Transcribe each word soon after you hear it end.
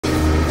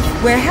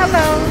Well,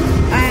 hello,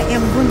 I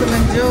am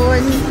Gwendolyn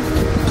Jordan,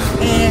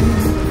 and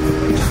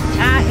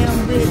I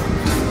am with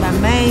my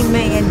main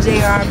man,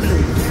 J.R.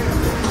 Blue.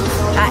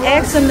 I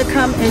asked him to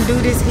come and do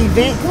this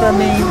event for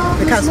me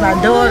because my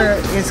daughter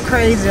is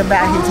crazy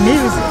about his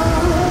music.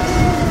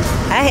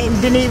 I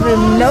didn't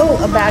even know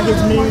about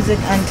his music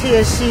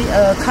until she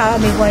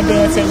called me one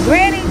day and said,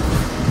 "Granny,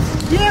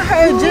 you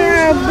heard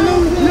J.R.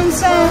 Blue new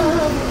song?"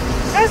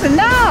 I said,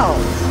 "No."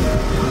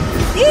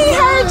 "You ain't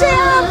heard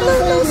J.R. Blue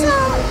new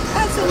song?"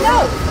 I said,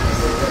 "No."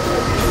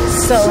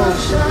 So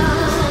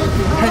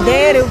her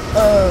daddy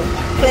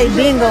played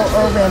bingo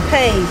over in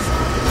Pace,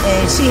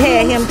 and she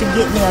had him to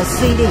get me a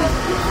CD.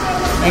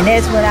 And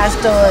that's when I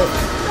started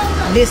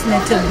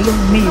listening to Blue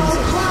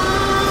music.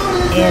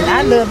 And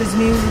I love his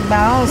music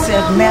my own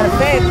self. Matter of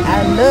fact,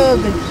 I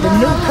love the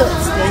new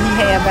cuts that he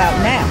have out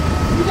now.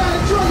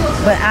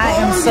 But I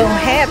am so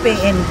happy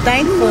and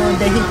thankful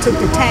that he took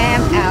the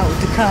time out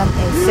to come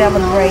and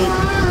celebrate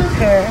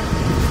her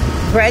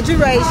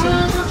graduation,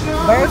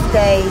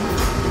 birthday,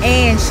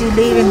 and she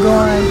leaving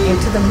going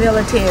into the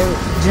military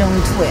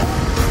June 12th.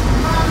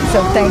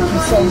 So thank you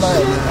so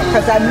much,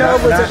 because I know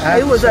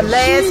it was a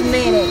last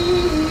minute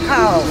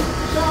call.